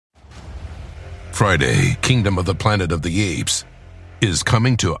Friday, Kingdom of the Planet of the Apes is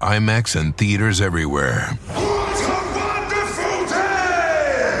coming to IMAX and theaters everywhere. What a wonderful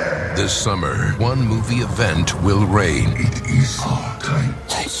day! This summer, one movie event will reign. It is our time.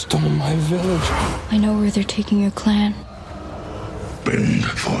 They stole my village. I know where they're taking your clan. Bend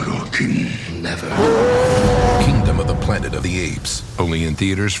for your king. Never. Kingdom of the Planet of the Apes. Only in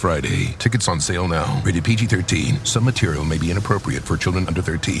theaters Friday. Tickets on sale now. Rated PG-13. Some material may be inappropriate for children under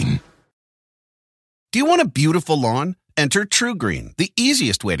 13. Do you want a beautiful lawn? Enter True Green, the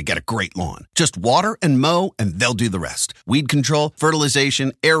easiest way to get a great lawn. Just water and mow, and they'll do the rest. Weed control,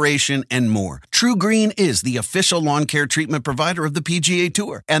 fertilization, aeration, and more. True Green is the official lawn care treatment provider of the PGA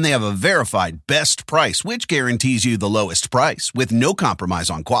Tour, and they have a verified best price, which guarantees you the lowest price with no compromise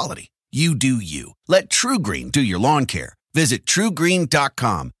on quality. You do you. Let True Green do your lawn care. Visit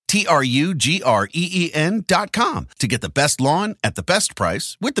truegreen.com, TRUGREEN.com, to get the best lawn at the best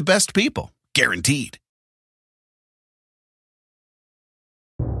price with the best people. Guaranteed.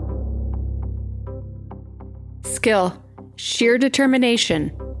 Skill, sheer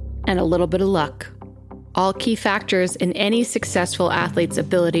determination, and a little bit of luck. All key factors in any successful athlete's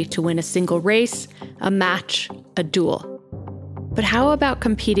ability to win a single race, a match, a duel. But how about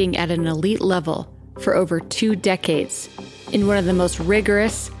competing at an elite level for over 2 decades in one of the most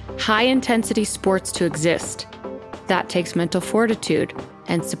rigorous, high-intensity sports to exist? That takes mental fortitude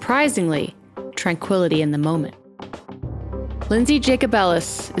and, surprisingly, tranquility in the moment. Lindsey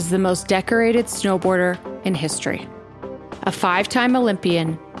Jacobellis is the most decorated snowboarder in history. A 5-time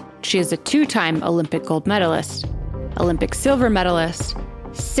Olympian, she is a 2-time Olympic gold medalist, Olympic silver medalist,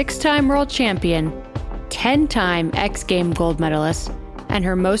 6-time world champion, 10-time X Game gold medalist, and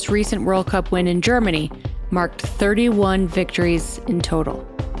her most recent World Cup win in Germany marked 31 victories in total.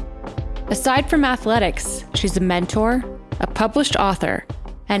 Aside from athletics, she's a mentor, a published author,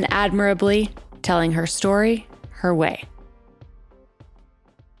 and admirably telling her story her way.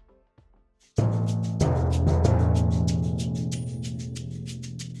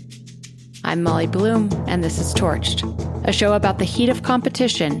 I'm Molly Bloom, and this is Torched, a show about the heat of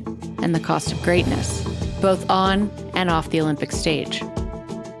competition and the cost of greatness, both on and off the Olympic stage.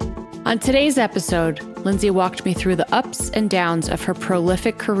 On today's episode, Lindsey walked me through the ups and downs of her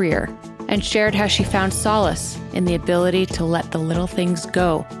prolific career and shared how she found solace in the ability to let the little things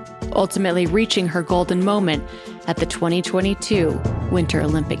go, ultimately reaching her golden moment at the 2022 Winter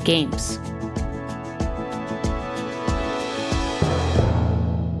Olympic Games.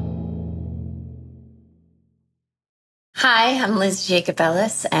 Hi, I'm Lindsey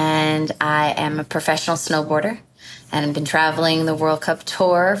Jacobellis, and I am a professional snowboarder, and I've been traveling the World Cup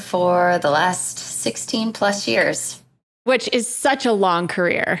Tour for the last 16 plus years. Which is such a long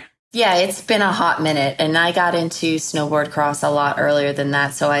career. Yeah, it's been a hot minute, and I got into snowboard cross a lot earlier than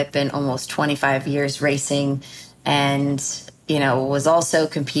that, so I've been almost 25 years racing and, was also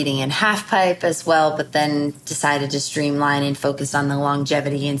competing in halfpipe as well, but then decided to streamline and focus on the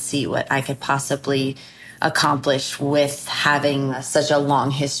longevity and see what I could possibly accomplish with having such a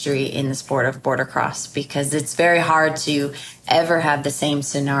long history in the sport of border cross, because it's very hard to ever have the same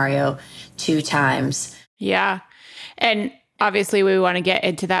scenario 2 times. Yeah. And obviously we want to get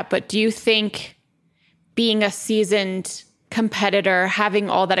into that, but do you think being a seasoned competitor, having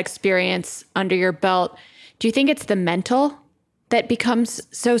all that experience under your belt, do you think it's the mental that becomes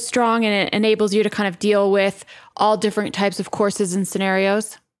so strong and it enables you to kind of deal with all different types of courses and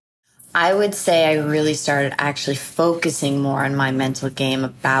scenarios? I would say I really started actually focusing more on my mental game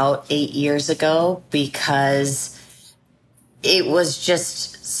about 8 years ago, because it was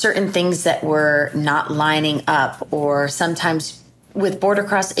just certain things that were not lining up, or sometimes with border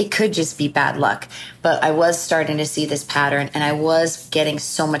cross, it could just be bad luck. But I was starting to see this pattern, and I was getting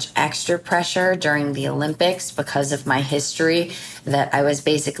so much extra pressure during the Olympics because of my history that I was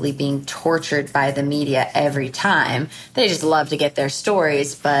basically being tortured by the media every time. They just love to get their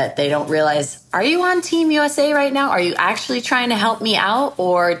stories, but they don't realize, are you on Team USA right now? Are you actually trying to help me out?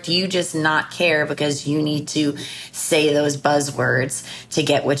 Or do you just not care because you need to say those buzzwords to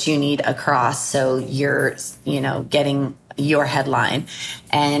get what you need across, so you're, getting your headline?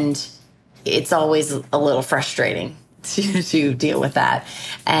 And it's always a little frustrating to deal with that.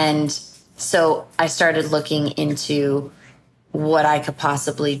 And so I started looking into what I could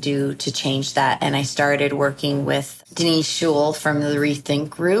possibly do to change that. And I started working with Denise Schul from the Rethink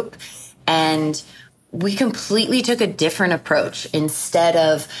Group. And we completely took a different approach. Instead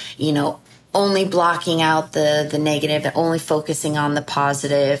of, only blocking out the negative and only focusing on the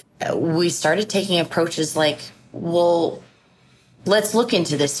positive, we started taking approaches like, well, let's look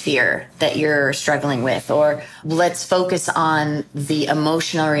into this fear that you're struggling with, or let's focus on the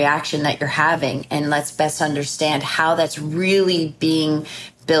emotional reaction that you're having, and let's best understand how that's really being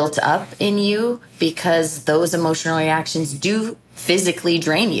built up in you, because those emotional reactions do physically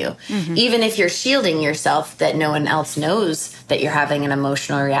drain you. Mm-hmm. Even if you're shielding yourself, that no one else knows that you're having an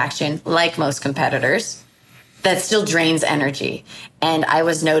emotional reaction, like most competitors, that still drains energy. And I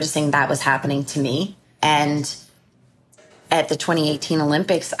was noticing that was happening to me. And at the 2018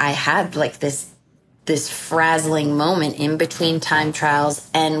 Olympics, I had like this frazzling moment in between time trials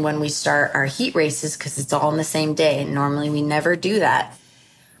and when we start our heat races, because it's all on the same day. And normally we never do that.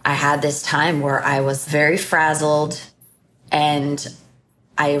 I had this time where I was very frazzled, and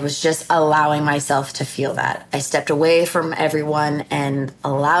I was just allowing myself to feel that. I stepped away from everyone and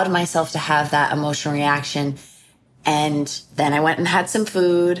allowed myself to have that emotional reaction. And then I went and had some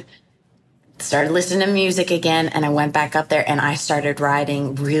food, started listening to music again, and I went back up there and I started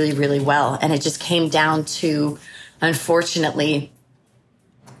riding really, really well. And it just came down to, unfortunately,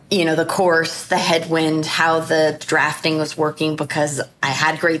 the course, the headwind, how the drafting was working, because I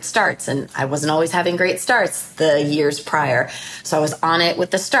had great starts and I wasn't always having great starts the years prior. So I was on it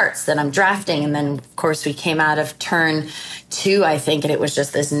with the starts, then I'm drafting. And then of course we came out of turn 2, I think, and it was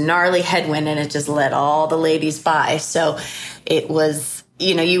just this gnarly headwind and it just let all the ladies by. So it was,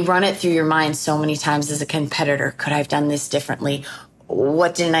 you run it through your mind so many times as a competitor. Could I have done this differently?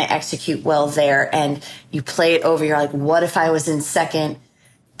 What didn't I execute well there? And you play it over. You're like, what if I was in second?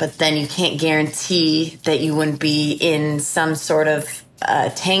 But then you can't guarantee that you wouldn't be in some sort of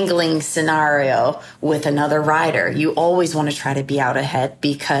tangling scenario with another rider. You always want to try to be out ahead,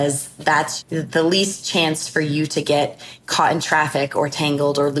 because that's the least chance for you to get caught in traffic or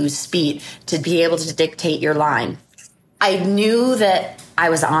tangled or lose speed, to be able to dictate your line. I knew that I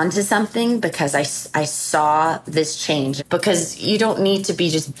was onto something because I saw this change, because you don't need to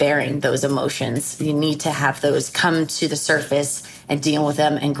be just bearing those emotions. You need to have those come to the surface and deal with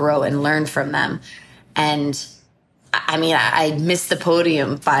them and grow and learn from them. And I mean, I missed the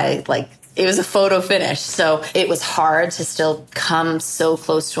podium by it was a photo finish. So it was hard to still come so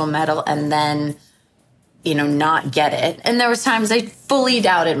close to a medal and then, not get it. And there was times I fully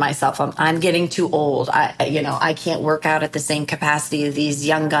doubted myself. I'm getting too old. I can't work out at the same capacity of these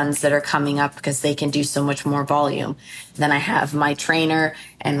young guns that are coming up, because they can do so much more volume. Then I have my trainer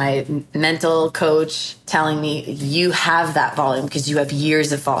and my mental coach telling me, you have that volume because you have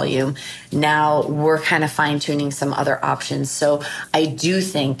years of volume. Now we're kind of fine tuning some other options. So I do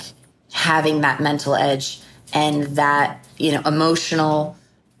think having that mental edge and that, emotional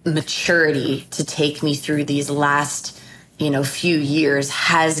maturity to take me through these last, few years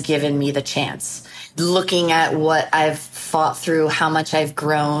has given me the chance. Looking at what I've fought through, how much I've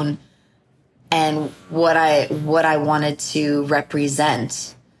grown, and what I wanted to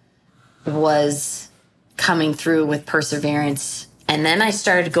represent was coming through with perseverance. And then I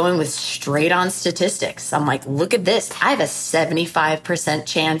started going with straight on statistics. I'm like, look at this. I have a 75%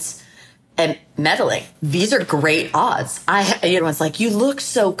 chance and medaling. These are great odds. Everyone's like, you look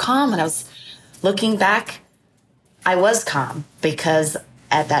so calm. And I was looking back, I was calm, because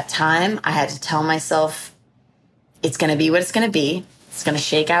at that time I had to tell myself, it's going to be what it's going to be. It's going to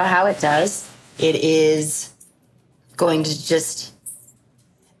shake out how it does. It is going to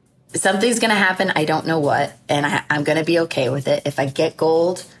something's going to happen. I don't know what, and I'm going to be okay with it. If I get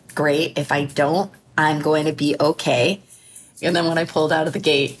gold, great. If I don't, I'm going to be okay. And then when I pulled out of the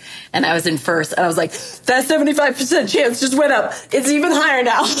gate and I was in first, and I was like, that 75% chance just went up. It's even higher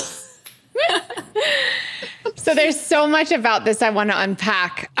now. So there's so much about this I want to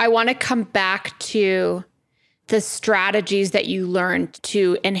unpack. I want to come back to the strategies that you learned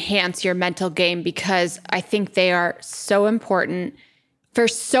to enhance your mental game, because I think they are so important for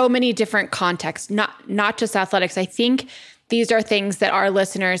so many different contexts, not just athletics. I think these are things that our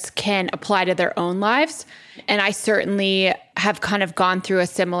listeners can apply to their own lives. And I certainly have kind of gone through a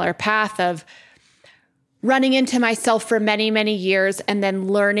similar path of running into myself for many, many years, and then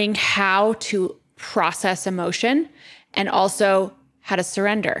learning how to process emotion and also how to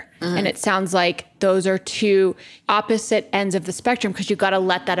surrender. Mm-hmm. And it sounds like those are two opposite ends of the spectrum, because you got to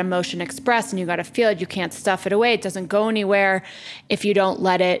let that emotion express and you got to feel it. You can't stuff it away. It doesn't go anywhere if you don't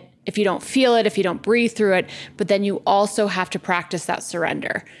let it, if you don't feel it, if you don't breathe through it. But then you also have to practice that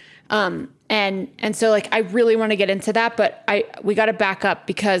surrender. And so I really want to get into that, but we got to back up,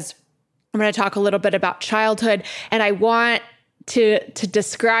 because I'm going to talk a little bit about childhood, and I want to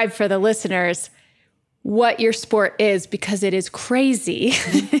describe for the listeners what your sport is, because it is crazy.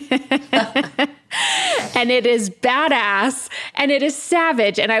 and it is badass and it is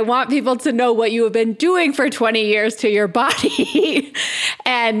savage. And I want people to know what you have been doing for 20 years to your body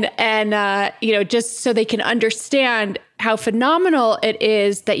and just so they can understand how phenomenal it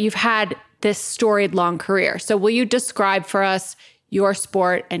is that you've had this storied long career. So will you describe for us your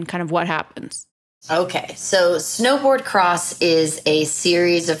sport and kind of what happens? Okay. So snowboard cross is a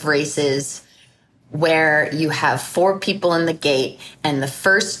series of races where you have 4 people in the gate and the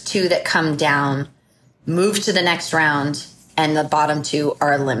first 2 that come down move to the next round and the bottom 2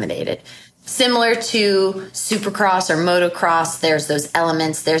 are eliminated. Similar to supercross or motocross, there's those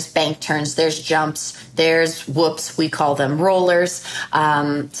elements, there's bank turns, there's jumps, there's whoops, we call them rollers.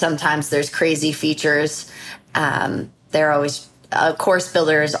 Sometimes there's crazy features. They're always a course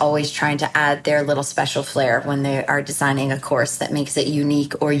builder is always trying to add their little special flair when they are designing a course that makes it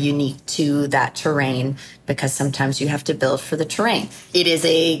unique or unique to that terrain, because sometimes you have to build for the terrain. It is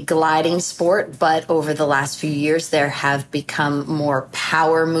a gliding sport, but over the last few years, there have become more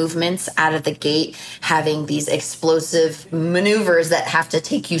power movements out of the gate, having these explosive maneuvers that have to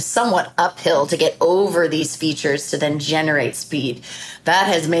take you somewhat uphill to get over these features to then generate speed. That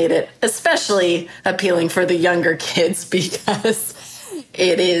has made it especially appealing for the younger kids because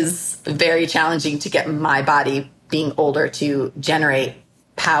it is very challenging to get my body, being older, to generate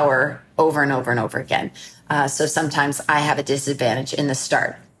power over and over and over again. So sometimes I have a disadvantage in the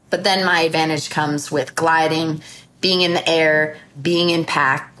start. But then my advantage comes with gliding, being in the air, being in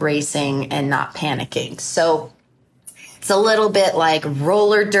pack racing, and not panicking. So it's a little bit like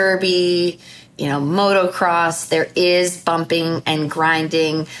roller derby, motocross. There is bumping and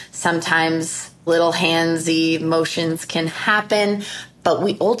grinding. Sometimes little handsy motions can happen, but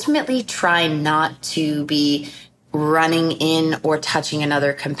we ultimately try not to be running in or touching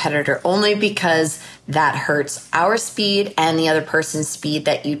another competitor, only because that hurts our speed and the other person's speed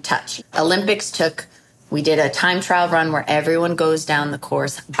that you touch. We did a time trial run where everyone goes down the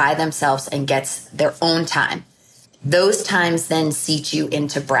course by themselves and gets their own time. Those times then seat you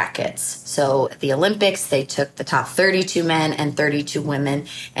into brackets. So at the Olympics, they took the top 32 men and 32 women,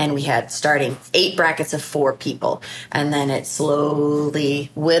 and we had starting 8 brackets of 4 people. And then it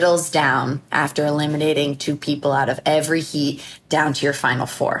slowly whittles down after eliminating 2 people out of every heat down to your final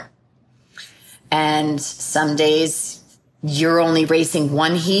 4. And some days you're only racing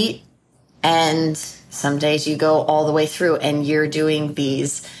 1 heat, and some days you go all the way through and you're doing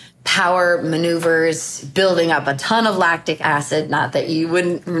these power maneuvers, building up a ton of lactic acid. Not that you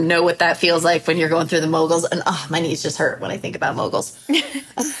wouldn't know what that feels like when you're going through the moguls. And my knees just hurt when I think about moguls.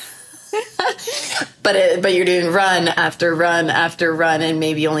 But you're doing run after run after run, and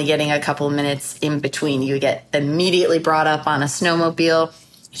maybe only getting a couple of minutes in between. You get immediately brought up on a snowmobile.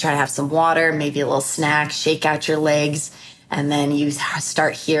 You try to have some water, maybe a little snack, shake out your legs, and then you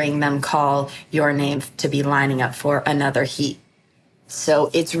start hearing them call your name to be lining up for another heat. So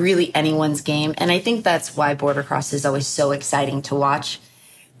it's really anyone's game. And I think that's why border cross is always so exciting to watch,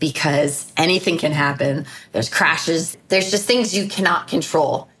 because anything can happen. There's crashes. There's just things you cannot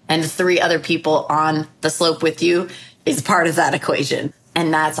control. And 3 other people on the slope with you is part of that equation.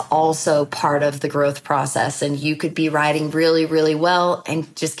 And that's also part of the growth process. And you could be riding really, really well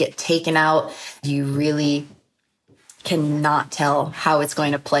and just get taken out. You really cannot tell how it's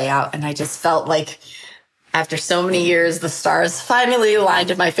going to play out. And I just felt like after so many years, the stars finally aligned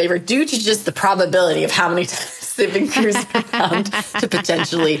in my favor due to just the probability of how many times they've been cruising around to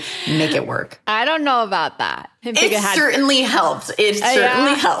potentially make it work. I don't know about that. It certainly helped. It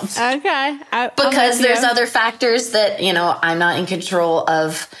certainly helped. Okay. Because there's other factors that, I'm not in control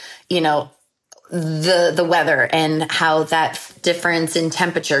of, the weather and how that difference in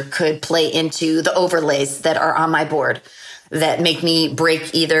temperature could play into the overlays that are on my board that make me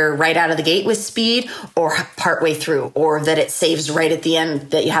break either right out of the gate with speed or partway through, or that it saves right at the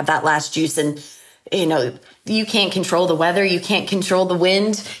end, that you have that last juice. And, you can't control the weather. You can't control the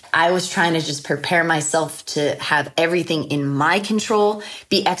wind. I was trying to just prepare myself to have everything in my control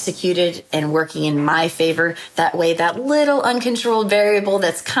be executed and working in my favor. That way, that little uncontrolled variable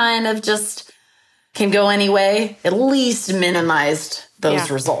that's kind of just can go any way, at least minimized those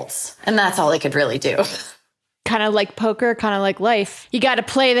results. And that's all I could really do. Kind of like poker, kind of like life. You got to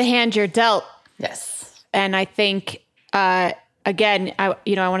play the hand you're dealt. Yes. And I think, again, I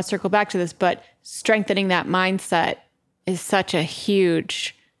want to circle back to this, but strengthening that mindset is such a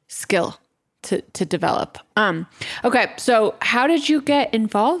huge skill to develop. Okay. So how did you get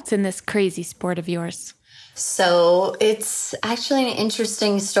involved in this crazy sport of yours? So it's actually an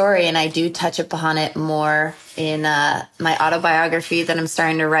interesting story, and I do touch upon it more in my autobiography that I'm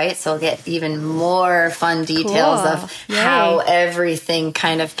starting to write. So I'll get even more fun details of how everything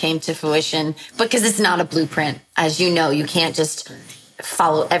kind of came to fruition, because it's not a blueprint. As you know, you can't just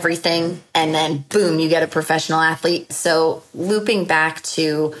follow everything and then boom, you get a professional athlete. So looping back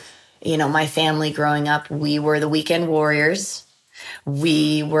to, my family growing up, we were the weekend warriors.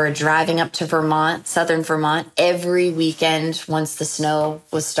 We were driving up to Vermont, southern Vermont, every weekend once the snow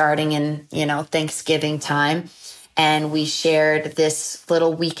was starting in, Thanksgiving time. And we shared this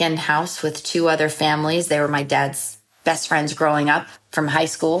little weekend house with two other families. They were my dad's best friends growing up from high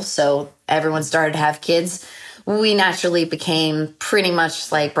school. So everyone started to have kids. We naturally became pretty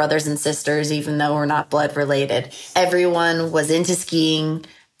much like brothers and sisters, even though we're not blood related. Everyone was into skiing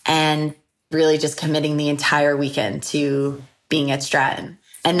and really just committing the entire weekend to being at Stratton.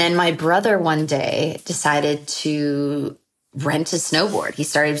 And then my brother one day decided to rent a snowboard. He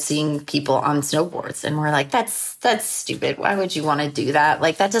started seeing people on snowboards, and we're like, that's stupid. Why would you want to do that?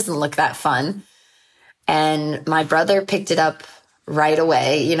 Like, that doesn't look that fun. And my brother picked it up right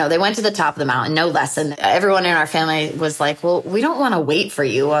away. They went to the top of the mountain, no lesson. Everyone in our family was like, well, we don't want to wait for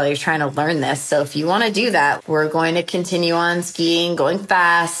you while you're trying to learn this. So if you want to do that, we're going to continue on skiing, going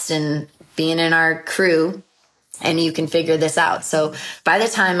fast and being in our crew, and you can figure this out. So by the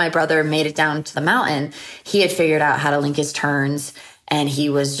time my brother made it down to the mountain, he had figured out how to link his turns, and he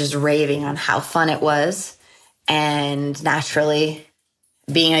was just raving on how fun it was. And naturally,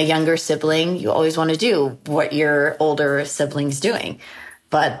 being a younger sibling, you always want to do what your older sibling's doing.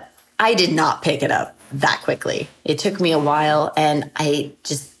 But I did not pick it up that quickly. It took me a while, and I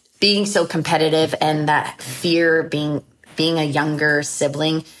just being so competitive and that fear being a younger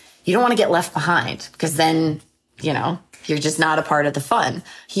sibling, you don't want to get left behind, because then you're just not a part of the fun.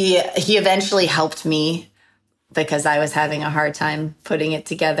 He eventually helped me because I was having a hard time putting it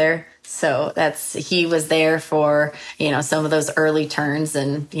together. So he was there for, some of those early turns,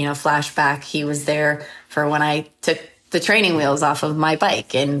 and, flashback. He was there for when I took the training wheels off of my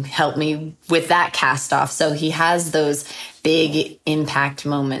bike and helped me with that cast off. So he has those big impact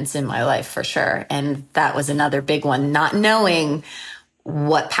moments in my life for sure. And that was another big one, not knowing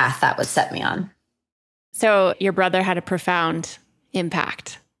what path that would set me on. So your brother had a profound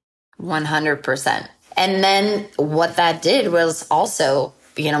impact. 100%. And then what that did was also,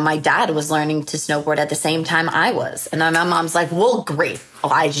 my dad was learning to snowboard at the same time I was. And then my mom's like, well, great.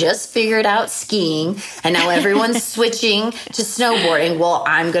 Well, I just figured out skiing, and now everyone's switching to snowboarding. Well,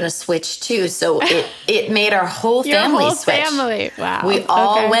 I'm going to switch too. So it made our whole family switch. Family. Wow. We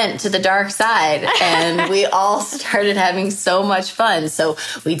all went to the dark side, and we all started having so much fun. So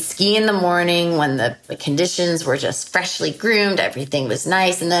we'd ski in the morning when the conditions were just freshly groomed. Everything was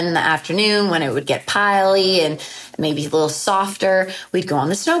nice. And then in the afternoon, when it would get piley and maybe a little softer, we'd go on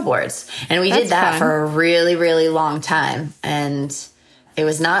the snowboards. And we did that for a really, really long time. And it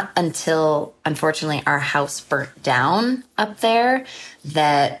was not until, unfortunately, our house burnt down up there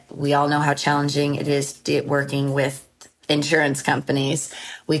that we all know how challenging it is working with insurance companies.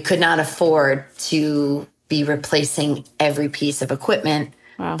 We could not afford to be replacing every piece of equipment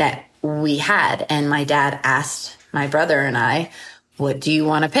that we had. And my dad asked my brother and I, what do you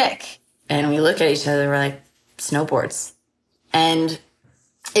want to pick? And we look at each other, we're like, snowboards. And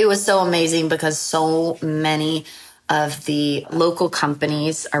it was so amazing because so many of the local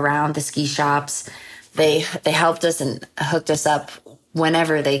companies around the ski shops, they helped us and hooked us up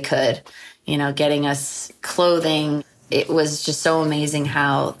whenever they could, getting us clothing. It was just so amazing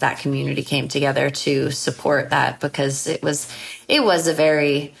how that community came together to support that, because it was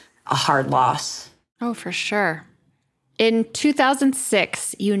a hard loss. Oh, for sure. In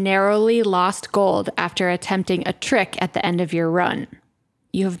 2006, you narrowly lost gold after attempting a trick at the end of your run.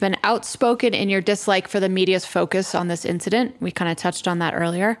 You have been outspoken in your dislike for the media's focus on this incident. We kind of touched on that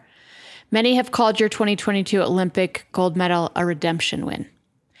earlier. Many have called your 2022 Olympic gold medal a redemption win.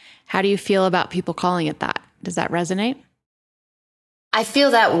 How do you feel about people calling it that? Does that resonate? I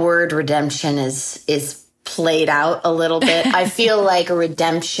feel that word redemption is played out a little bit. I feel like a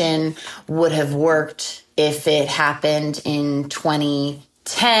redemption would have worked if it happened in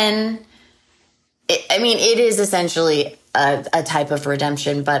 2010. It is essentially a type of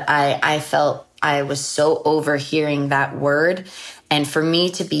redemption, but I felt I was so overhearing that word. And for me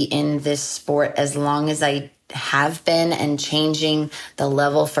to be in this sport as long as I have been, and changing the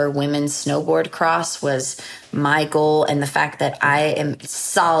level for women's snowboard cross was my goal. And the fact that I am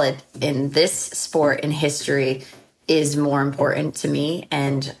solid in this sport in history is more important to me,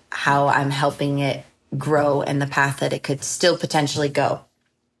 and how I'm helping it grow and the path that it could still potentially go.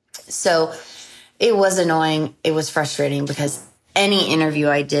 So It was annoying. It was frustrating because any interview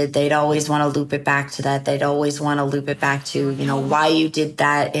I did, they'd always want to loop it back to that. They'd always want to loop it back to, why you did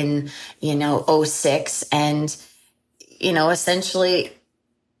that in, '06. And, essentially,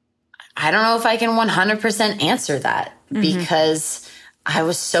 I don't know if I can 100% answer that because I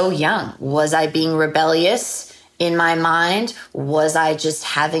was so young. Was I being rebellious in my mind? Was I just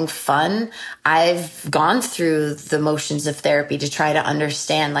having fun? I've gone through the motions of therapy to try to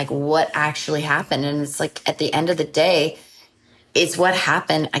understand like what actually happened. And it's like at the end of the day, it's what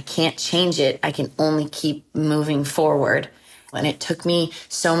happened. I can't change it. I can only keep moving forward. And it took me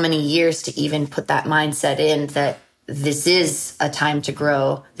so many years to even put that mindset in that this is a time to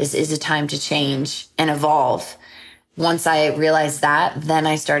grow. This is a time to change and evolve. Once I realized that, then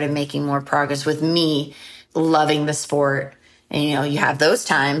I started making more progress with me loving the sport. And, you have those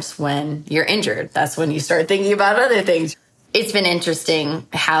times when you're injured. That's when you start thinking about other things. It's been interesting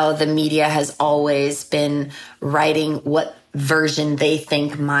how the media has always been writing what version they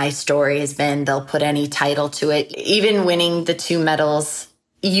think my story has been. They'll put any title to it. Even winning the 2 medals,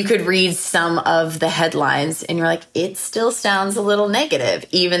 you could read some of the headlines and you're like, it still sounds a little negative,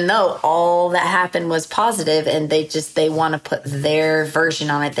 even though all that happened was positive, and they want to put their version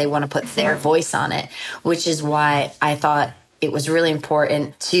on it. They want to put their voice on it, which is why I thought it was really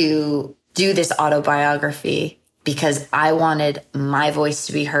important to do this autobiography, because I wanted my voice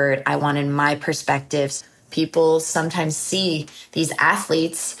to be heard. I wanted my perspectives. People sometimes see these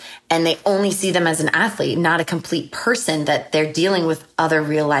athletes and they only see them as an athlete, not a complete person, that they're dealing with other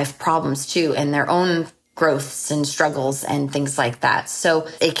real life problems too, and their own growths and struggles and things like that. So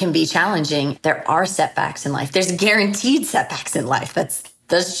it can be challenging. There are setbacks in life. There's guaranteed setbacks in life.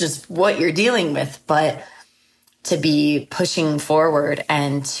 That's just what you're dealing with. But to be pushing forward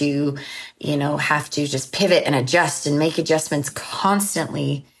and to, have to just pivot and adjust and make adjustments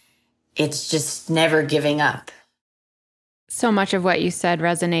constantly, it's just never giving up. So much of what you said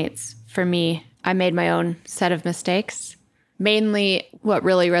resonates for me. I made my own set of mistakes. Mainly what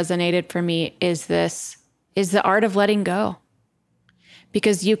really resonated for me is the art of letting go.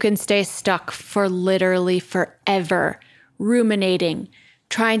 Because you can stay stuck for literally forever, ruminating,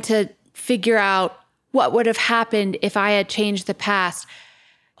 trying to figure out what would have happened if I had changed the past,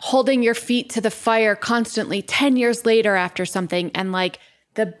 holding your feet to the fire constantly 10 years later after something. And like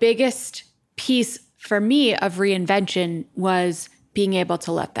the biggest piece for me of reinvention was being able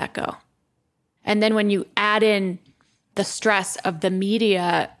to let that go. And then when you add in the stress of the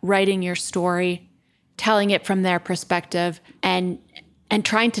media writing your story, telling it from their perspective, and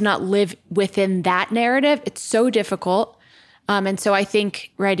trying to not live within that narrative, it's so difficult. And so I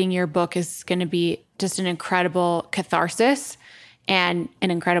think writing your book is going to be just an incredible catharsis and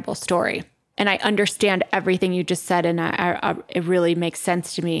an incredible story. And I understand everything you just said, and it really makes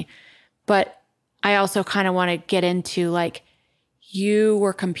sense to me. But I also kind of want to get into, like, you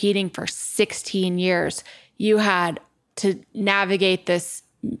were competing for 16 years. You had to navigate this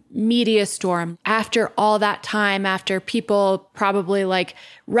media storm. After all that time, after people probably like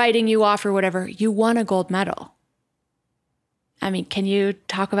writing you off or whatever, you won a gold medal. I mean, can you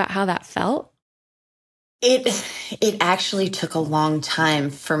talk about how that felt? It actually took a long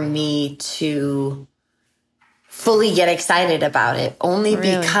time for me to fully get excited about it, only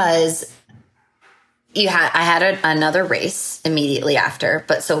because I had another race immediately after.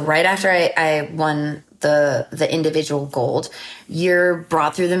 But so right after I won the individual gold, you're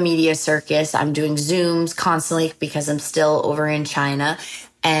brought through the media circus. I'm doing Zooms constantly because I'm still over in China,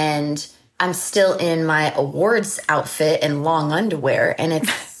 and I'm still in my awards outfit and long underwear, and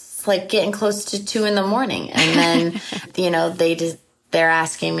it's like getting close to 2 a.m. And then, they're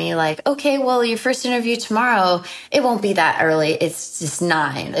asking me like, okay, well, your first interview tomorrow, it won't be that early. It's just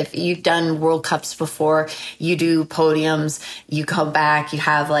 9. If you've done World Cups before, you do podiums, you come back, you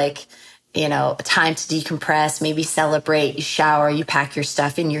have like, time to decompress, maybe celebrate, you shower, you pack your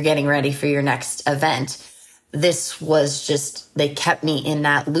stuff, and you're getting ready for your next event. This was just, they kept me in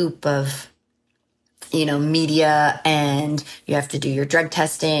that loop of, media, and you have to do your drug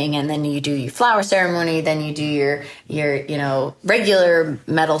testing, and then you do your flower ceremony, then you do your regular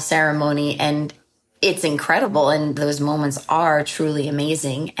medal ceremony, and it's incredible. And those moments are truly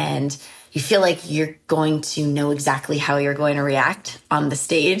amazing. And you feel like you're going to know exactly how you're going to react on the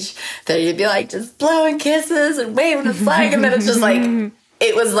stage, that you'd be like just blowing kisses and waving the flag. And then it's just like,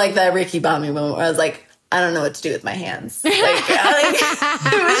 it was like that Ricky Bobby moment where I was like, I don't know what to do with my hands. Like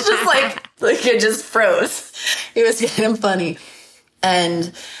it was just like it just froze. It was kind of funny.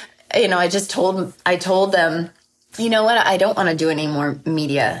 And, I told them, you know what? I don't want to do any more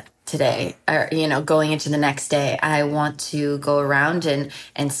media today, or, going into the next day. I want to go around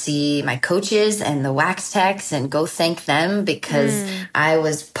and see my coaches and the wax techs and go thank them because I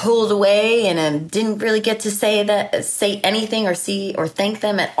was pulled away and didn't really get to say anything or see or thank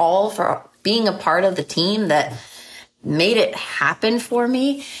them at all for being a part of the team that made it happen for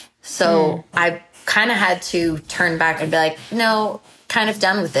me. So I kind of had to turn back and be like, no, kind of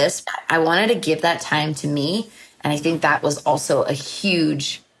done with this. I wanted to give that time to me. And I think that was also a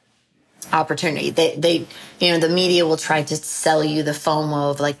huge opportunity. They the media will try to sell you the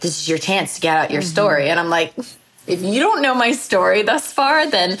FOMO of like, this is your chance to get out your story. And I'm like, if you don't know my story thus far,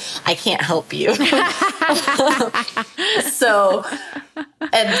 then I can't help you. So,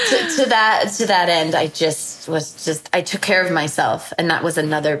 and to that end, I took care of myself. And that was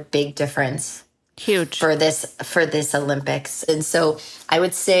another big difference. Huge. For this Olympics. And so I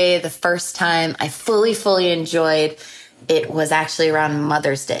would say the first time I fully enjoyed it was actually around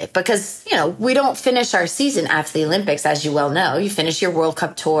Mother's Day because, we don't finish our season after the Olympics, as you well know. You finish your World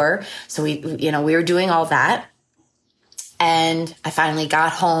Cup tour. So we were doing all that. And I finally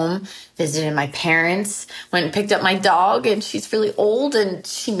got home, visited my parents, went and picked up my dog, and she's really old, and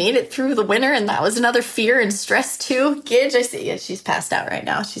she made it through the winter, and that was another fear and stress too. Gidge, I see, she's passed out right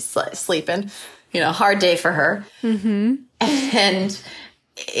now. She's sleeping. Hard day for her. Mm-hmm. And,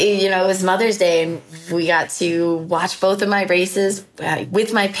 it was Mother's Day, and we got to watch both of my races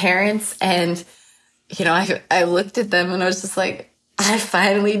with my parents. And, I looked at them and I was just like, I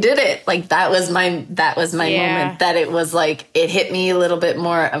finally did it. Like that was my moment, that it was like, it hit me a little bit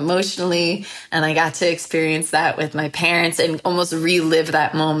more emotionally, and I got to experience that with my parents and almost relive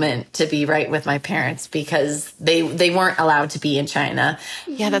that moment to be right with my parents because they weren't allowed to be in China.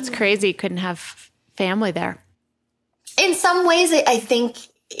 Yeah, that's crazy. Couldn't have family there. In some ways, I think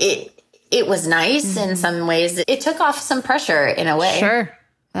it was nice. In some ways, it took off some pressure in a way. Sure.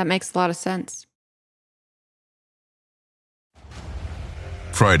 That makes a lot of sense.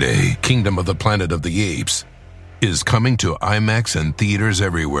 Friday, Kingdom of the Planet of the Apes is coming to IMAX and theaters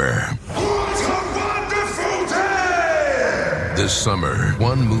everywhere. What a wonderful day! This summer,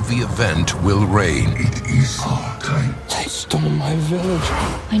 one movie event will reign. It is our time. They stole my village.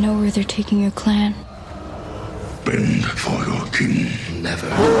 I know where they're taking your clan. Bend for your king. Never.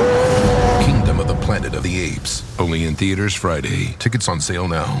 Kingdom of the Planet of the Apes. Only in theaters Friday. Tickets on sale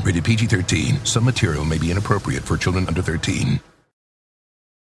now. Rated PG-13. Some material may be inappropriate for children under 13.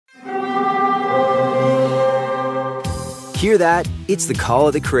 Hear that? It's the call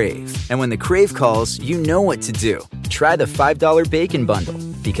of the Crave. And when the Crave calls, you know what to do. Try the $5 Bacon Bundle.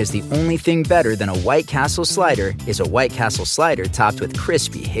 Because the only thing better than a White Castle slider is a White Castle slider topped with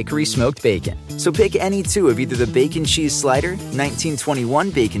crispy hickory smoked bacon. So pick any two of either the Bacon Cheese Slider,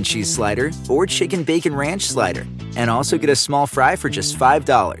 1921 Bacon Cheese Slider, or Chicken Bacon Ranch Slider. And also get a small fry for just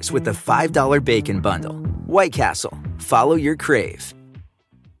 $5 with the $5 Bacon Bundle. White Castle. Follow your Crave.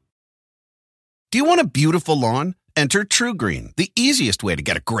 Do you want a beautiful lawn? Enter TruGreen, the easiest way to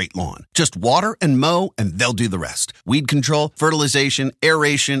get a great lawn. Just water and mow, and they'll do the rest. Weed control, fertilization,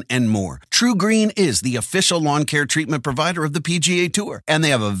 aeration, and more. TruGreen is the official lawn care treatment provider of the PGA Tour, and they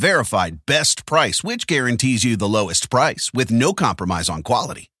have a verified best price, which guarantees you the lowest price with no compromise on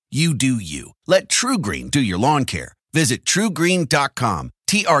quality. You do you. Let TruGreen do your lawn care. Visit TruGreen.com,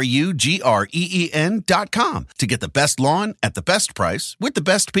 TruGreen.com, to get the best lawn at the best price with the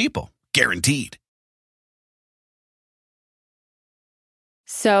best people. Guaranteed.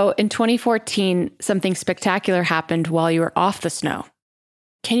 So in 2014, something spectacular happened while you were off the snow.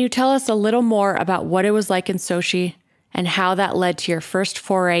 Can you tell us a little more about what it was like in Sochi and how that led to your first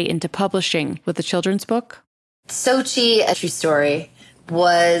foray into publishing with a children's book? Sochi, a true story,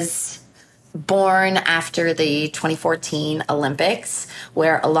 was born after the 2014 Olympics,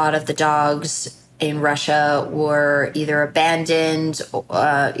 where a lot of the dogs in Russia were either abandoned,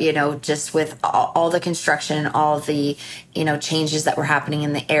 just with all the construction, all the, changes that were happening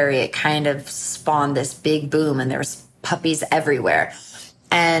in the area. It kind of spawned this big boom, and there was puppies everywhere.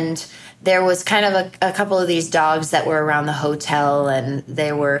 And there was kind of a couple of these dogs that were around the hotel, and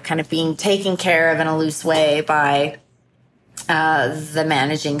they were kind of being taken care of in a loose way by the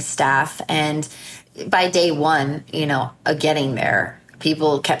managing staff. And by day one, of getting there,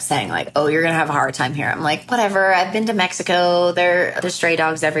 people kept saying like, oh, you're going to have a hard time here. I'm like, whatever. I've been to Mexico. There's stray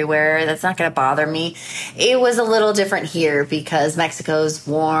dogs everywhere. That's not going to bother me. It was a little different here because Mexico's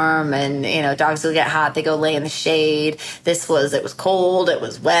warm and, dogs will get hot. They go lay in the shade. It was cold. It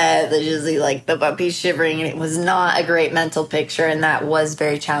was wet. There's usually like the puppies shivering, and it was not a great mental picture. And that was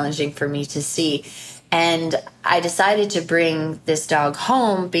very challenging for me to see. And I decided to bring this dog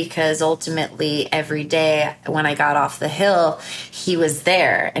home because ultimately every day when I got off the hill, he was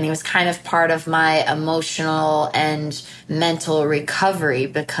there. And he was kind of part of my emotional and mental recovery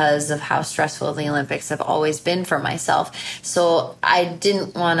because of how stressful the Olympics have always been for myself. So I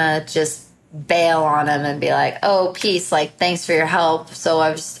didn't want to just bail on him and be like, oh, peace, like, thanks for your help. So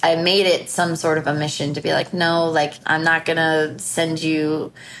I made it some sort of a mission to be like, no, like, I'm not going to send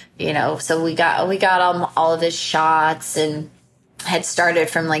you, so we got all of his shots and had started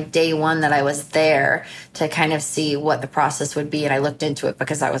from like day one that I was there to kind of see what the process would be. And I looked into it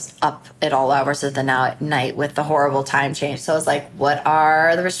because I was up at all hours of the night with the horrible time change. So I was like, what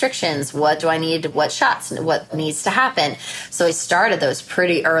are the restrictions? What do I need? What shots? What needs to happen? So I started those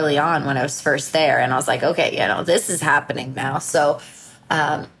pretty early on when I was first there. And I was like, okay, this is happening now. So,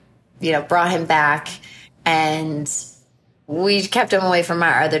 brought him back, and we kept him away from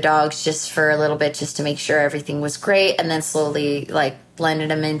our other dogs just for a little bit, just to make sure everything was great. And then slowly blended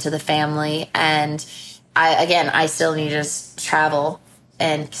him into the family. And I still need to travel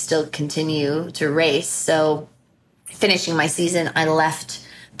and still continue to race. So finishing my season, I left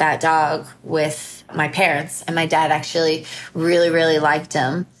that dog with my parents, and my dad actually really, really liked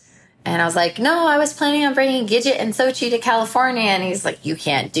him. And I was like, no, I was planning on bringing Gidget and Sochi to California. And he's like, you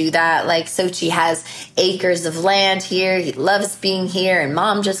can't do that. Like, Sochi has acres of land here. He loves being here. And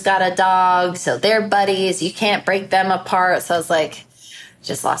mom just got a dog, so they're buddies. You can't break them apart. So I was like,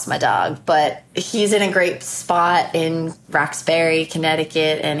 just lost my dog. But he's in a great spot in Roxbury,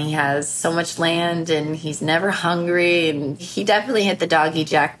 Connecticut. And he has so much land, and he's never hungry. And he definitely hit the doggy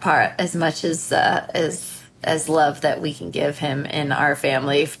jackpot as much as love that we can give him in our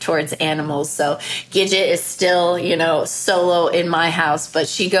family towards animals. So Gidget is still, solo in my house, but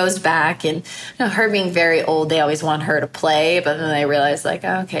she goes back, and her being very old, they always want her to play, but then they realize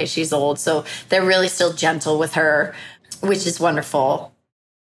okay, she's old. So they're really still gentle with her, which is wonderful.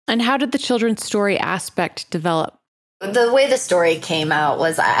 And how did the children's story aspect develop? The way the story came out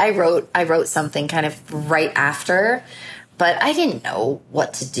was I wrote something kind of right after, but I didn't know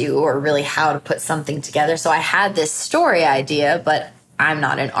what to do or really how to put something together. So I had this story idea, but I'm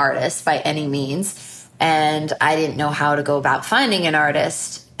not an artist by any means. And I didn't know how to go about finding an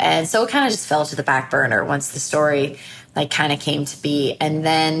artist. And so it kind of just fell to the back burner once the story kind of came to be. And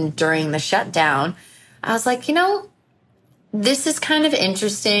then during the shutdown, I was like, this is kind of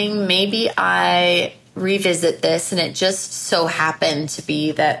interesting. Maybe I revisit this. And it just so happened to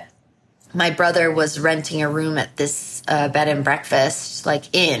be that my brother was renting a room at this bed and breakfast,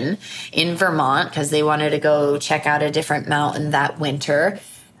 in Vermont, because they wanted to go check out a different mountain that winter.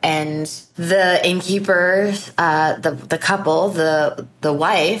 And the innkeeper, the couple, the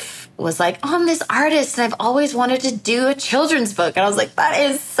wife was like, oh, I'm this artist and I've always wanted to do a children's book. And I was like, that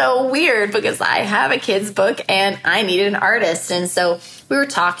is so weird, because I have a kid's book and I needed an artist. And so we were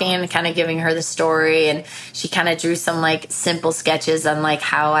talking and kind of giving her the story, and she kind of drew some simple sketches on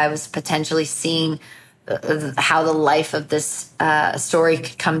how I was potentially seeing how the life of this story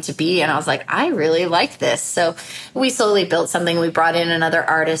could come to be. And I was like, I really like this. So we slowly built something. We brought in another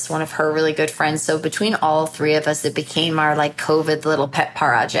artist, one of her really good friends. So between all three of us, it became our COVID little pet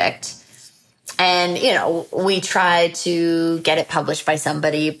project. And, we tried to get it published by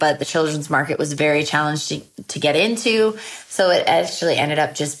somebody, but the children's market was very challenging to get into. So it actually ended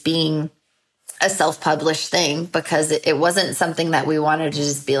up just being a self-published thing, because it wasn't something that we wanted to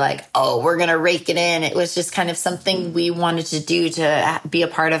just be like, oh, we're going to rake it in. It was just kind of something we wanted to do to be a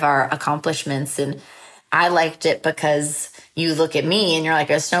part of our accomplishments. And I liked it because you look at me and you're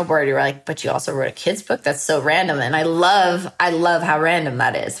like a snowboarder. You're like, but you also wrote a kid's book. That's so random. And I love how random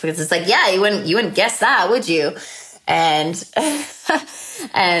that is, because it's yeah, you wouldn't guess that, would you? And the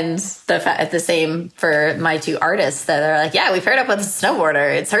same for my two artists that are like, yeah, we paired up with a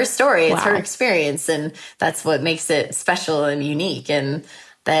snowboarder. It's her story. It's her experience. And that's what makes it special and unique. And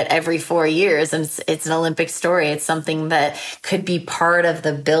that every 4 years, and it's an Olympic story. It's something that could be part of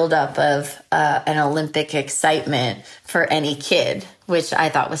the buildup of an Olympic excitement for any kid, which I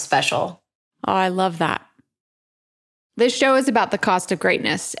thought was special. Oh, I love that. This show is about the cost of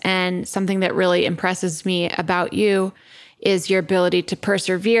greatness, and something that really impresses me about you is your ability to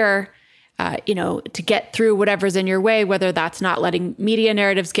persevere, to get through whatever's in your way, whether that's not letting media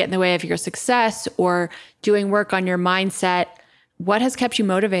narratives get in the way of your success or doing work on your mindset. What has kept you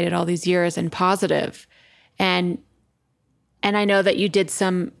motivated all these years and positive? And I know that you did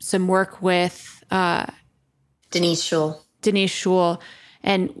some work with Denise Schuhl.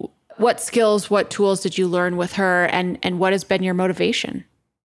 And what skills, what tools did you learn with her, and what has been your motivation?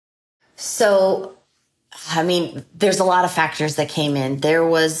 So, there's a lot of factors that came in. There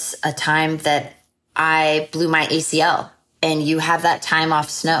was a time that I blew my ACL and you have that time off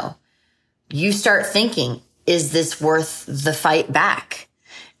snow, you start thinking, is this worth the fight back?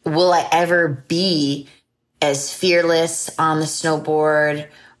 Will I ever be as fearless on the snowboard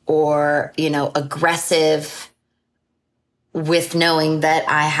or, aggressive with knowing that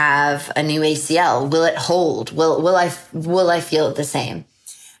I have a new ACL? Will it hold? Will I feel it the same?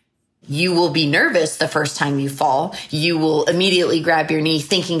 You will be nervous the first time you fall. You will immediately grab your knee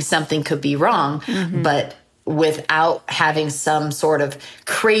thinking something could be wrong, but without having some sort of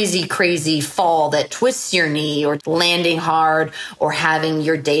crazy fall that twists your knee or landing hard or having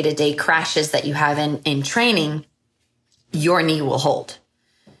your day-to-day crashes that you have in training, your knee will hold.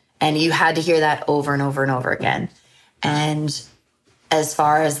 And you had to hear that over and over and over again. And as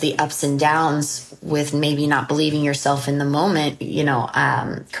far as the ups and downs with maybe not believing yourself in the moment,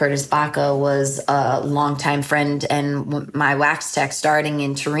 Curtis Baca was a longtime friend and my wax tech starting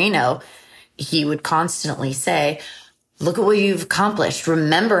in Torino. He would constantly say, look at what you've accomplished.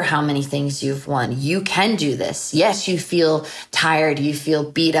 Remember how many things you've won. You can do this. Yes, you feel tired. You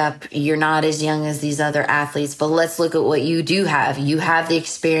feel beat up. You're not as young as these other athletes, but let's look at what you do have. You have the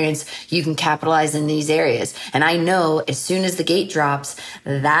experience. You can capitalize in these areas. And I know as soon as the gate drops,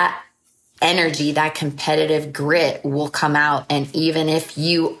 that energy, that competitive grit will come out. And even if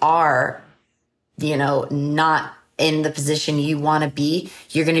you are, not in the position you want to be,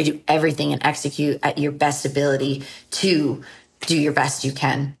 you're going to do everything and execute at your best ability to do your best you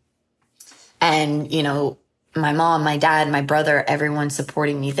can. And, my mom, my dad, my brother, everyone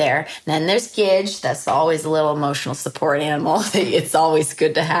supporting me there. And then there's Gidge. That's always a little emotional support animal. It's always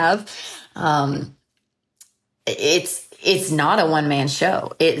good to have. It's not a one-man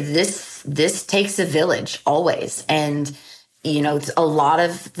show. This takes a village always. And a lot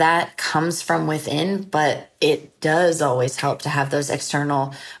of that comes from within, but it does always help to have those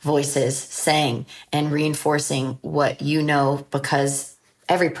external voices saying and reinforcing what you know, because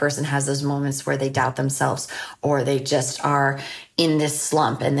every person has those moments where they doubt themselves or they just are in this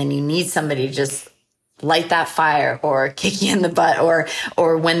slump. And then you need somebody to just light that fire or kick you in the butt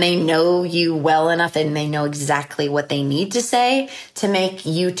or when they know you well enough and they know exactly what they need to say to make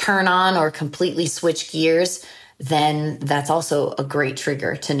you turn on or completely switch gears, then that's also a great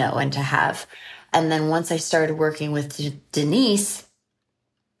trigger to know and to have. And then once I started working with Denise,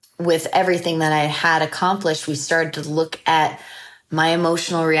 with everything that I had accomplished, we started to look at my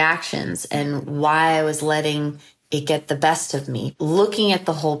emotional reactions and why I was letting it get the best of me. Looking at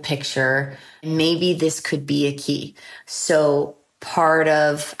the whole picture, maybe this could be a key. So part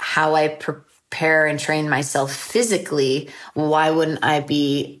of how I prepare and train myself physically, why wouldn't I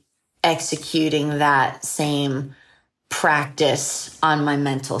be executing that same practice on my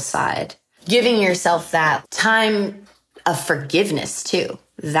mental side? Giving yourself that time of forgiveness too.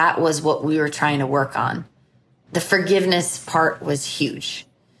 That was what we were trying to work on. The forgiveness part was huge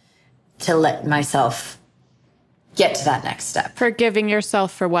to let myself get to that next step. Forgiving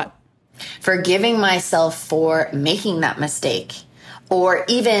yourself for what? Forgiving myself for making that mistake or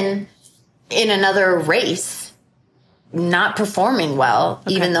even in another race, not performing well,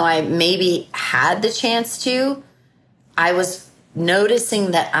 even though I maybe had the chance to. I was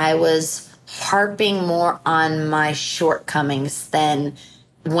noticing that I was harping more on my shortcomings than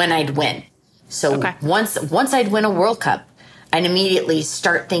when I'd win. So once I'd win a World Cup, I'd immediately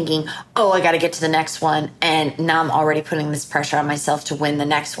start thinking, oh, I got to get to the next one. And now I'm already putting this pressure on myself to win the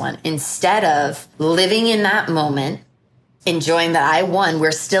next one. Instead of living in that moment, enjoying that I won.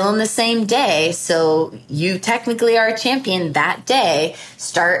 We're still in the same day. So you technically are a champion that day.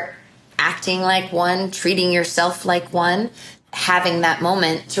 Start acting like one, treating yourself like one, having that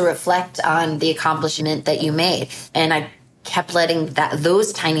moment to reflect on the accomplishment that you made. And I kept letting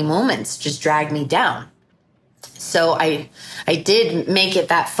those tiny moments just drag me down. So I did make it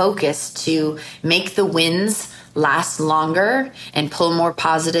that focus to make the wins last longer and pull more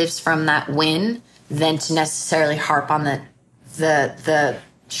positives from that win than to necessarily harp on the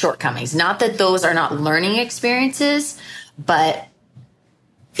shortcomings. Not that those are not learning experiences, but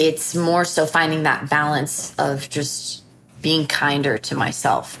it's more so finding that balance of just being kinder to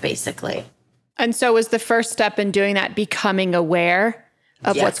myself, basically. And so was the first step in doing that becoming aware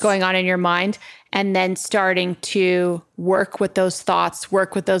of what's going on in your mind and then starting to work with those thoughts,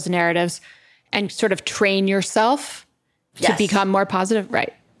 work with those narratives and sort of train yourself to become more positive?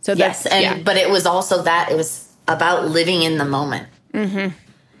 Right. So but it was also it was about living in the moment. Mm-hmm.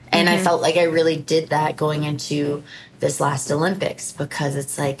 And I felt like I really did that going into this last Olympics because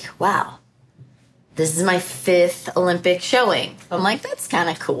it's like, wow, this is my 5th Olympic showing. I'm like, that's kind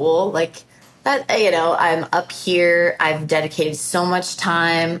of cool. Like, I'm up here. I've dedicated so much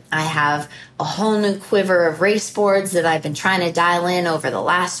time. I have a whole new quiver of race boards that I've been trying to dial in over the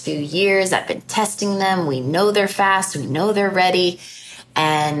last few years. I've been testing them. We know they're fast. We know they're ready.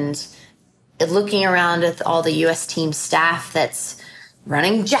 And looking around at all the U.S. team staff that's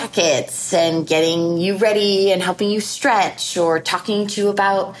running jackets and getting you ready and helping you stretch or talking to you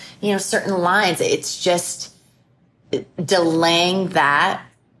about, certain lines. It's just delaying that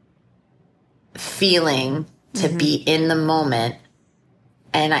feeling to be in the moment.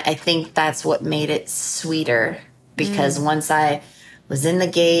 And I think that's what made it sweeter, because once I was in the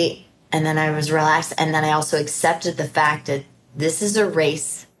gate and then I was relaxed, and then I also accepted the fact that this is a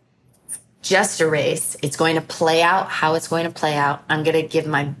race, just a race. It's going to play out how it's going to play out. I'm going to give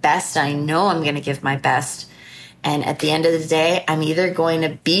my best. I know I'm going to give my best. And at the end of the day, I'm either going to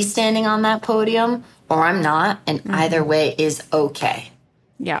be standing on that podium or I'm not. And either way is okay.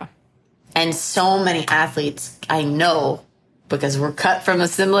 Yeah. And so many athletes I know, because we're cut from a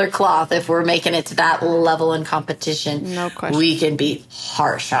similar cloth, if we're making it to that level in competition, no question, we can be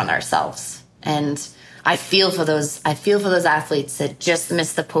harsh on ourselves. And I feel for those athletes that just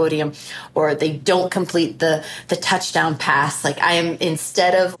miss the podium or they don't complete the touchdown pass. Like, I am,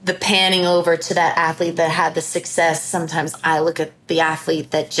 instead of the panning over to that athlete that had the success, sometimes I look at the athlete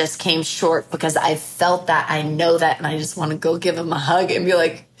that just came short, because I felt that, I know that, and I just want to go give him a hug and be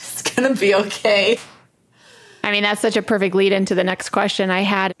like, it's going to be okay. I mean, that's such a perfect lead into the next question I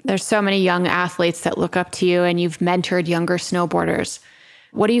had. There's so many young athletes that look up to you, and you've mentored younger snowboarders.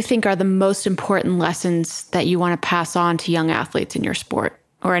 What do you think are the most important lessons that you want to pass on to young athletes in your sport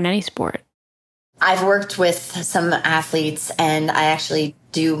or in any sport? I've worked with some athletes, and I actually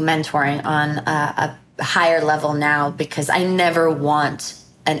do mentoring on a higher level now, because I never want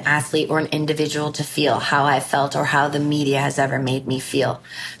an athlete or an individual to feel how I felt or how the media has ever made me feel.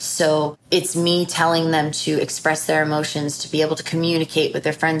 So it's me telling them to express their emotions, to be able to communicate with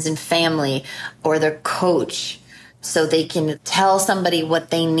their friends and family or their coach, so they can tell somebody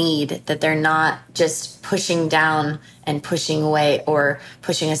what they need, that they're not just pushing down and pushing away or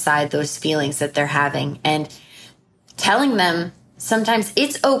pushing aside those feelings that they're having. And telling them sometimes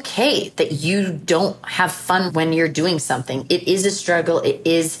it's okay that you don't have fun when you're doing something. It is a struggle. It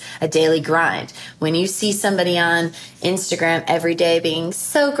is a daily grind. When you see somebody on Instagram every day being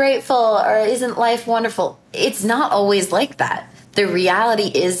so grateful or isn't life wonderful, it's not always like that. The reality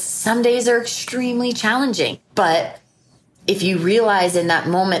is some days are extremely challenging, but if you realize in that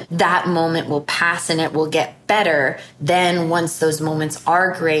moment will pass and it will get better, then once those moments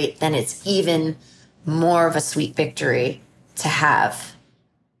are great, then it's even more of a sweet victory to have.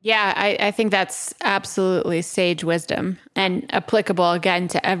 Yeah, I think that's absolutely sage wisdom and applicable, again,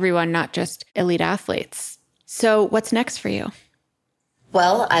 to everyone, not just elite athletes. So what's next for you?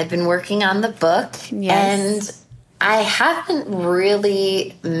 Well, I've been working on the book. Yes. And I haven't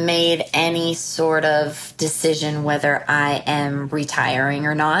really made any sort of decision whether I am retiring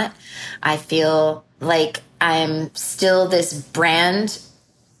or not. I feel like I'm still this brand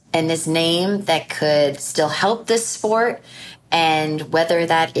and this name that could still help this sport. And whether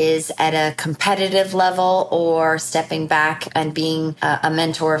that is at a competitive level or stepping back and being a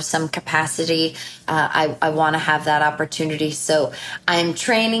mentor of some capacity, I want to have that opportunity. So I'm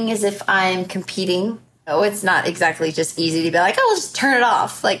training as if I'm competing. Oh, it's not exactly just easy to be like, oh, just turn it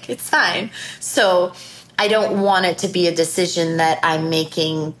off. Like, it's fine. So I don't want it to be a decision that I'm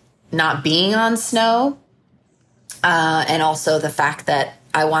making not being on snow. And also the fact that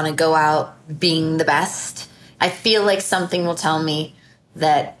I want to go out being the best. I feel like something will tell me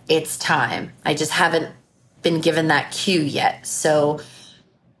that it's time. I just haven't been given that cue yet. So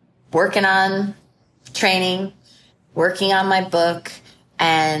working on training, working on my book,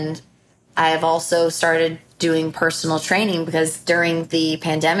 and I have also started doing personal training, because during the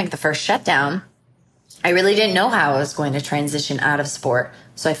pandemic, the first shutdown, I really didn't know how I was going to transition out of sport.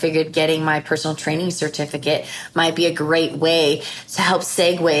 So I figured getting my personal training certificate might be a great way to help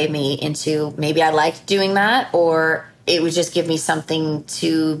segue me into, maybe I liked doing that, or it would just give me something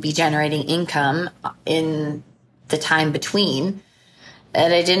to be generating income in the time between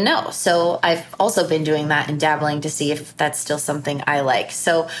that I didn't know. So I've also been doing that and dabbling to see if that's still something I like.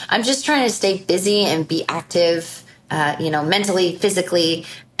 So I'm just trying to stay busy and be active, mentally, physically,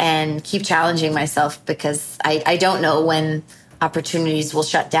 and keep challenging myself, because I don't know when opportunities will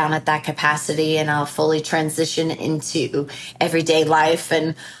shut down at that capacity and I'll fully transition into everyday life.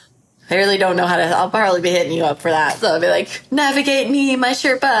 And I really don't know how to, I'll probably be hitting you up for that. So I'll be like, navigate me, my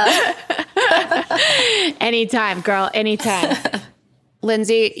Sherpa. Anytime, girl, anytime.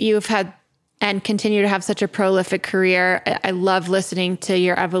 Lindsey, you've had and continue to have such a prolific career. I love listening to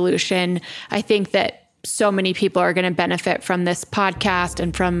your evolution. I think that so many people are going to benefit from this podcast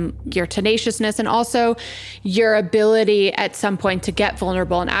and from your tenaciousness, and also your ability at some point to get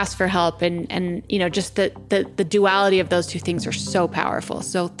vulnerable and ask for help. And you know, just the duality of those two things are so powerful.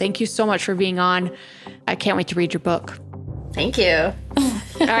 So thank you so much for being on. I can't wait to read your book. Thank you.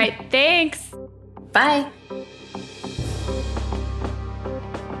 All right. Thanks. Bye.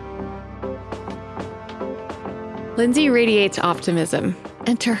 Lindsey radiates optimism.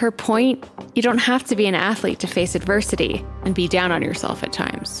 And to her point, you don't have to be an athlete to face adversity and be down on yourself at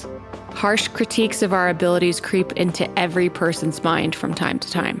times. Harsh critiques of our abilities creep into every person's mind from time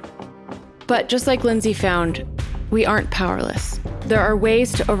to time. But just like Lindsey found, we aren't powerless. There are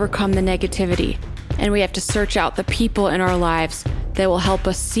ways to overcome the negativity, and we have to search out the people in our lives that will help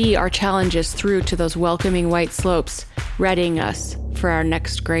us see our challenges through to those welcoming white slopes, readying us for our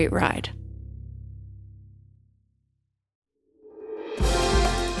next great ride.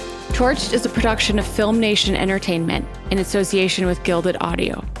 Torched is a production of Film Nation Entertainment in association with Gilded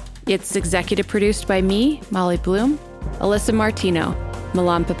Audio. It's executive produced by me, Molly Bloom, Alyssa Martino,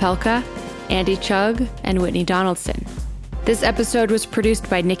 Milan Popelka, Andy Chugg, and Whitney Donaldson. This episode was produced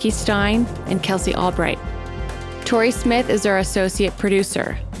by Nikki Stein and Kelsey Albright. Tori Smith is our associate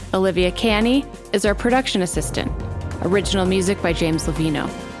producer. Olivia Canny is our production assistant. Original music by James Levino.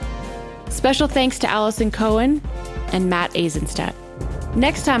 Special thanks to Allison Cohen and Matt Eisenstadt.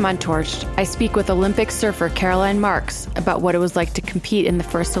 Next time on Torched, I speak with Olympic surfer Caroline Marks about what it was like to compete in the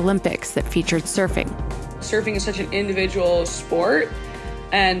first Olympics that featured surfing. Surfing is such an individual sport,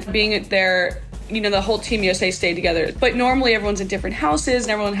 and being there, you know, the whole Team USA stayed together. But normally everyone's in different houses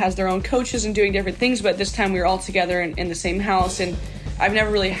and everyone has their own coaches and doing different things, but this time we were all together in the same house, and I've never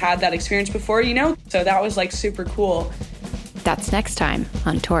really had that experience before, you know? So that was like super cool. That's next time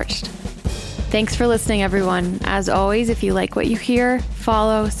on Torched. Thanks for listening, everyone. As always, if you like what you hear,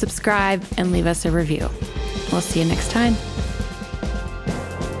 follow, subscribe, and leave us a review. We'll see you next time.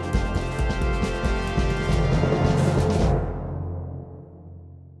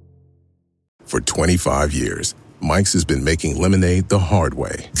 For 25 years, Mike's has been making lemonade the hard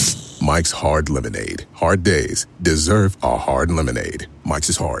way. Mike's Hard Lemonade. Hard days deserve a hard lemonade. Mike's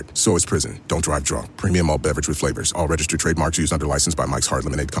is hard, so is prison. Don't drive drunk. Premium malt beverage with flavors. All registered trademarks used under license by Mike's Hard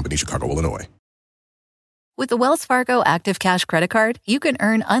Lemonade Company, Chicago, Illinois. With the Wells Fargo Active Cash Credit Card, you can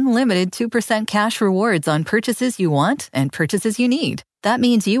earn unlimited 2% cash rewards on purchases you want and purchases you need. That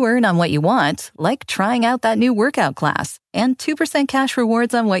means you earn on what you want, like trying out that new workout class, and 2% cash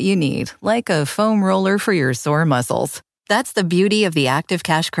rewards on what you need, like a foam roller for your sore muscles. That's the beauty of the Active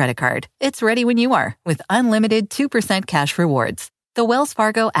Cash Credit Card. It's ready when you are, with unlimited 2% cash rewards. The Wells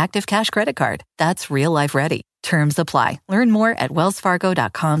Fargo Active Cash Credit Card. That's real life ready. Terms apply. Learn more at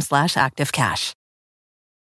wellsfargo.com/activecash.